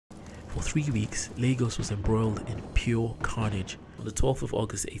For 3 weeks, Lagos was embroiled in pure carnage. On the 12th of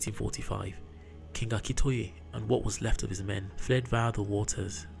August 1845, King Akitoye and what was left of his men fled via the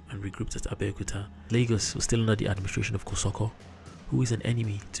waters and regrouped at Abeokuta. Lagos was still under the administration of Kosoko, who is an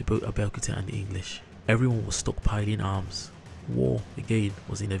enemy to both Abeokuta and the English. Everyone was stockpiling arms. War, again,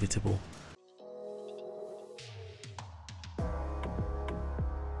 was inevitable.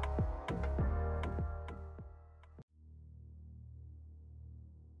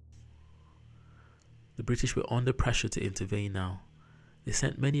 The British were under pressure to intervene now. They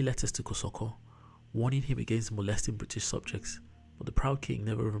sent many letters to Kosoko, warning him against molesting British subjects, but the proud king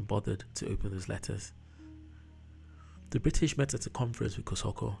never even bothered to open those letters. The British met at a conference with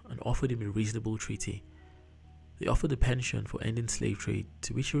Kosoko and offered him a reasonable treaty. They offered a pension for ending slave trade,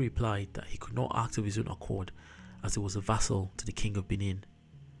 to which he replied that he could not act of his own accord as he was a vassal to the King of Benin.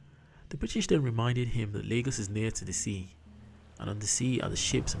 The British then reminded him that Lagos is near to the sea, and on the sea are the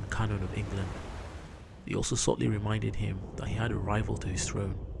ships and cannon of England. They also subtly reminded him that he had a rival to his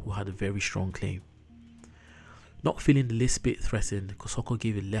throne who had a very strong claim. Not feeling the least bit threatened, Kosoko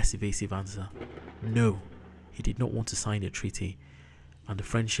gave a less evasive answer. No, he did not want to sign a treaty, and the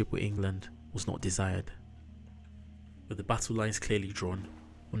friendship with England was not desired. With the battle lines clearly drawn,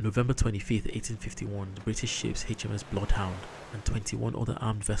 on November 25, 1851, the British ships HMS Bloodhound and 21 other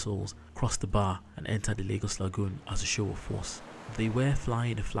armed vessels crossed the bar and entered the Lagos Lagoon as a show of force. They were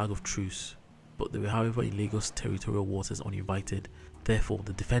flying a flag of truce, but they were however in Lagos territorial waters uninvited. Therefore,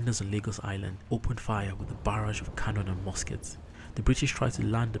 the defenders on Lagos Island opened fire with a barrage of cannon and muskets. The British tried to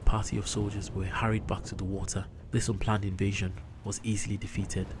land a party of soldiers but were hurried back to the water. This unplanned invasion was easily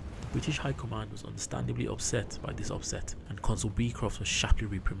defeated. The British High Command was understandably upset by this upset, and Consul Beecroft was sharply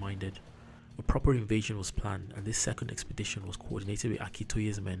reprimanded. A proper invasion was planned, and this second expedition was coordinated with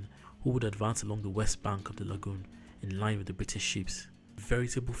Akitoye's men, who would advance along the west bank of the lagoon in line with the British ships. A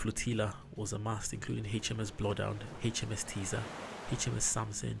veritable flotilla was amassed, including HMS Bloodhound, HMS Teaser, HMS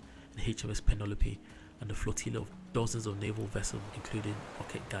Samson and HMS Penelope, and a flotilla of dozens of naval vessels including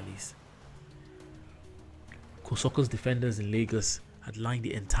rocket galleys. Kosoko's defenders in Lagos had lined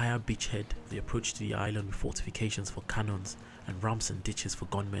the entire beachhead of the approach to the island with fortifications for cannons and ramps and ditches for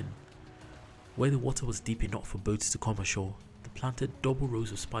gunmen. Where the water was deep enough for boats to come ashore, they planted double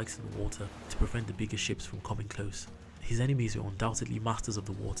rows of spikes in the water to prevent the bigger ships from coming close. His enemies were undoubtedly masters of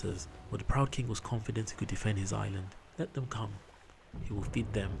the waters, but the proud king was confident he could defend his island. Let them come. He will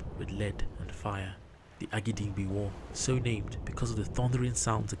feed them with lead and fire. The Agidingbi War, so named because of the thundering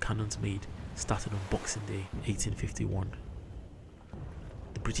sounds the cannons made, started on Boxing Day 1851.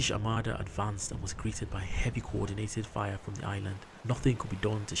 The British Armada advanced and was greeted by heavy coordinated fire from the island. Nothing could be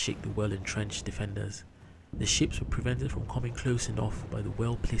done to shake the well-entrenched defenders. The ships were prevented from coming close enough by the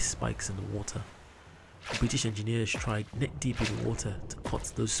well-placed spikes in the water. The British engineers tried neck deep in the water to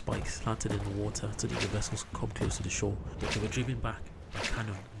cut those spikes planted in the water so that the vessels could come close to the shore, but they were driven back by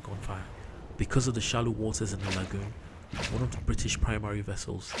cannon and gunfire. Because of the shallow waters in the lagoon, one of the British primary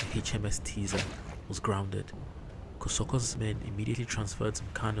vessels, the HMS Teaser, was grounded. Kosoko's men immediately transferred some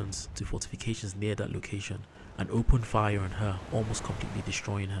cannons to fortifications near that location and opened fire on her, almost completely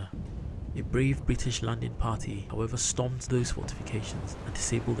destroying her. A brave British landing party, however, stormed those fortifications and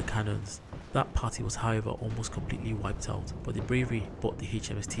disabled the cannons. That party was however almost completely wiped out, but the bravery bought the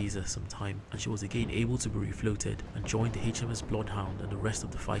HMS Teaser some time, and she was again able to be refloated and joined the HMS Bloodhound and the rest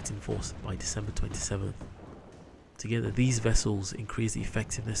of the fighting force by December 27th. Together, these vessels increased the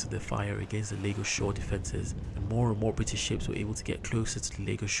effectiveness of their fire against the Lagos shore defences, and more British ships were able to get closer to the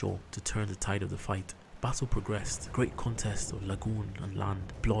Lagos shore to turn the tide of the fight. Battle progressed, great contest of lagoon and land,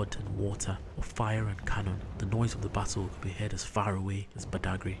 blood and water, of fire and cannon. The noise of the battle could be heard as far away as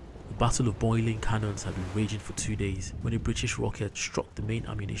Badagry. The Battle of Boiling Cannons had been raging for 2 days when a British rocket struck the main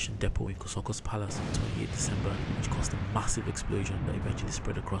ammunition depot in Kosoko's palace on 28 December, which caused a massive explosion that eventually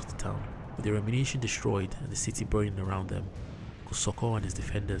spread across the town. With their ammunition destroyed and the city burning around them, Kosoko and his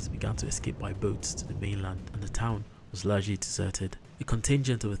defenders began to escape by boats to the mainland, and the town was largely deserted. A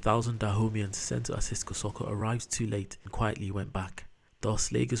contingent of 1,000 Dahomians sent to assist Kosoko arrived too late and quietly went back.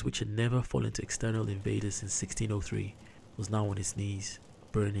 Thus, Lagos, which had never fallen to external invaders since 1603, was now on its knees,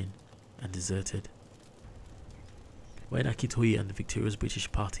 burning and deserted. When Akitoye and the victorious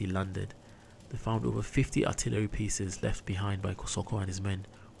British party landed, they found over 50 artillery pieces left behind by Kosoko and his men,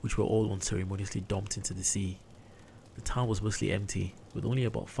 which were all unceremoniously dumped into the sea. The town was mostly empty, with only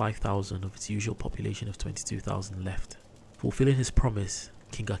about 5,000 of its usual population of 22,000 left. Fulfilling his promise,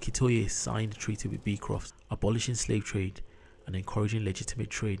 King Akitoye signed a treaty with Beecroft, abolishing slave trade and encouraging legitimate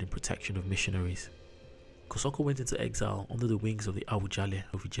trade and protection of missionaries. Kosoko went into exile under the wings of the Awujale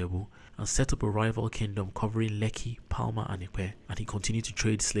of Ijebu and set up a rival kingdom covering Lekki, Palma and Ekpei, and he continued to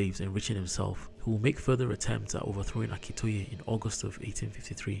trade slaves, enriching himself. He will make further attempts at overthrowing Akitoye in August of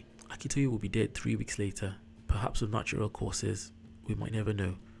 1853. Akitoye will be dead 3 weeks later, perhaps of natural causes, we might never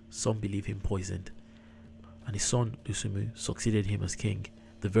know. Some believe him poisoned. And his son Dusumu succeeded him as king.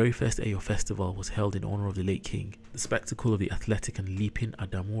 The very first Eyo festival was held in honor of the late king. The spectacle of the athletic and leaping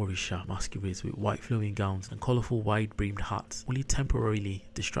Adamorisha masquerades with white flowing gowns and colourful wide-brimmed hats only temporarily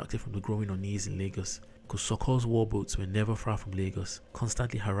distracted from the growing unease in Lagos. Kosoko's warboats were never far from Lagos,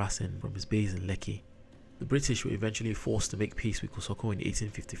 constantly harassing from his base in Lekki. The British were eventually forced to make peace with Kosoko in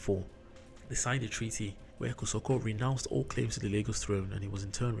 1854. They signed a treaty where Kosoko renounced all claims to the Lagos throne, and he was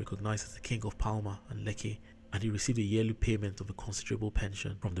in turn recognised as the king of Palma and Lekki, and he received a yearly payment of a considerable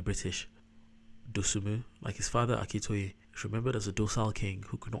pension from the British. Dosumu, like his father Akitoye, is remembered as a docile king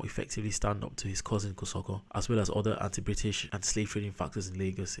who could not effectively stand up to his cousin Kosoko, as well as other anti-British and slave trading factors in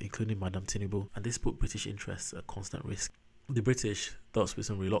Lagos, including Madame Tinubu, and this put British interests at constant risk. The British, thus with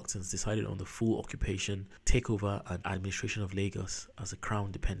some reluctance, decided on the full occupation, takeover and administration of Lagos as a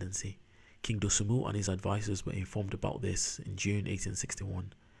crown dependency. King Dosumu and his advisors were informed about this in June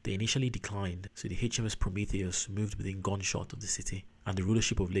 1861. They initially declined, so the HMS Prometheus moved within gunshot of the city, and the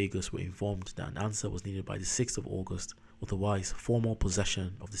rulership of Lagos were informed that an answer was needed by the 6th of August, otherwise formal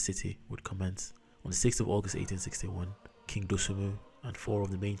possession of the city would commence. On the 6th of August 1861, King Dosumu and 4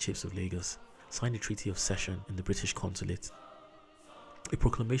 of the main chiefs of Lagos signed a treaty of cession in the British consulate. A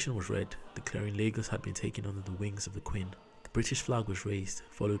proclamation was read declaring Lagos had been taken under the wings of the Queen. The British flag was raised,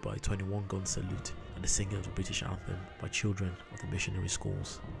 followed by a 21-gun salute and the singing of the British anthem by children of the missionary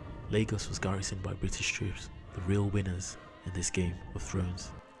schools. Lagos was garrisoned by British troops, the real winners in this game of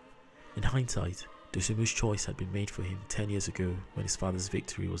thrones. In hindsight, Dosumu's choice had been made for him 10 years ago when his father's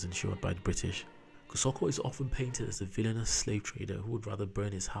victory was ensured by the British. Kosoko is often painted as a villainous slave trader who would rather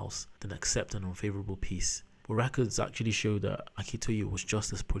burn his house than accept an unfavourable peace, but records actually show that Akitoye was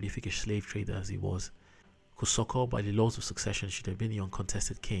just as prolific a slave trader as he was. Kosoko, by the laws of succession, should have been the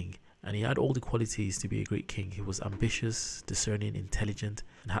uncontested king, and he had all the qualities to be a great king. He was ambitious, discerning, intelligent,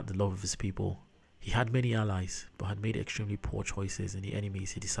 and had the love of his people. He had many allies, but had made extremely poor choices in the enemies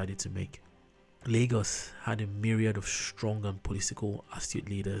he decided to make. Lagos had a myriad of strong and political astute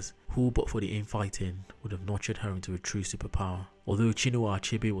leaders who, but for the infighting, would have nurtured her into a true superpower. Although Chinua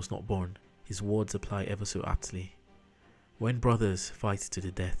Achebe was not born, his words apply ever so aptly. When brothers fight to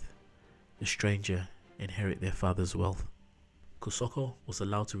the death, the stranger inherit their father's wealth. Kosoko was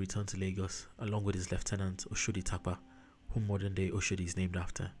allowed to return to Lagos along with his lieutenant Oshodi Takpa, whom modern day Oshodi is named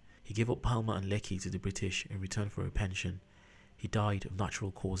after. He gave up Palma and Lekki to the British in return for a pension. He died of natural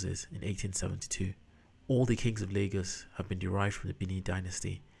causes in 1872. All the kings of Lagos have been derived from the Bini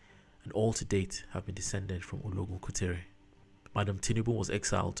dynasty, and all to date have been descended from Ologun Kutere. Madame Tinubu was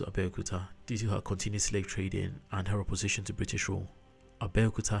exiled to Abeokuta due to her continued slave trading and her opposition to British rule.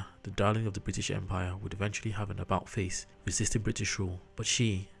 Abeokuta, the darling of the British Empire, would eventually have an about-face resisting British rule, but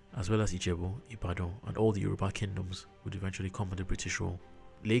she, as well as Ijebu, Ibadan, and all the Yoruba kingdoms, would eventually come under British rule.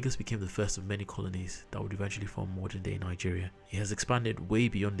 Lagos became the first of many colonies that would eventually form modern-day Nigeria. It has expanded way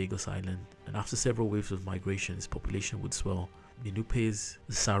beyond Lagos Island, and after several waves of migration, its population would swell. The Nupes,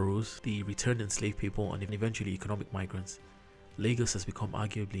 the Saros, the returned enslaved people, and eventually economic migrants. Lagos has become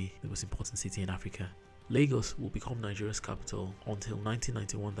arguably the most important city in Africa. Lagos will become Nigeria's capital until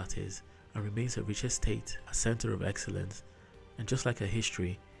 1991, that is, and remains her richest state, a centre of excellence. And just like her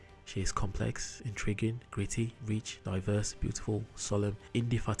history, she is complex, intriguing, gritty, rich, diverse, beautiful, solemn,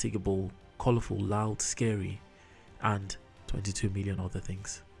 indefatigable, colourful, loud, scary, and 22 million other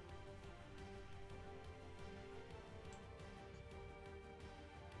things.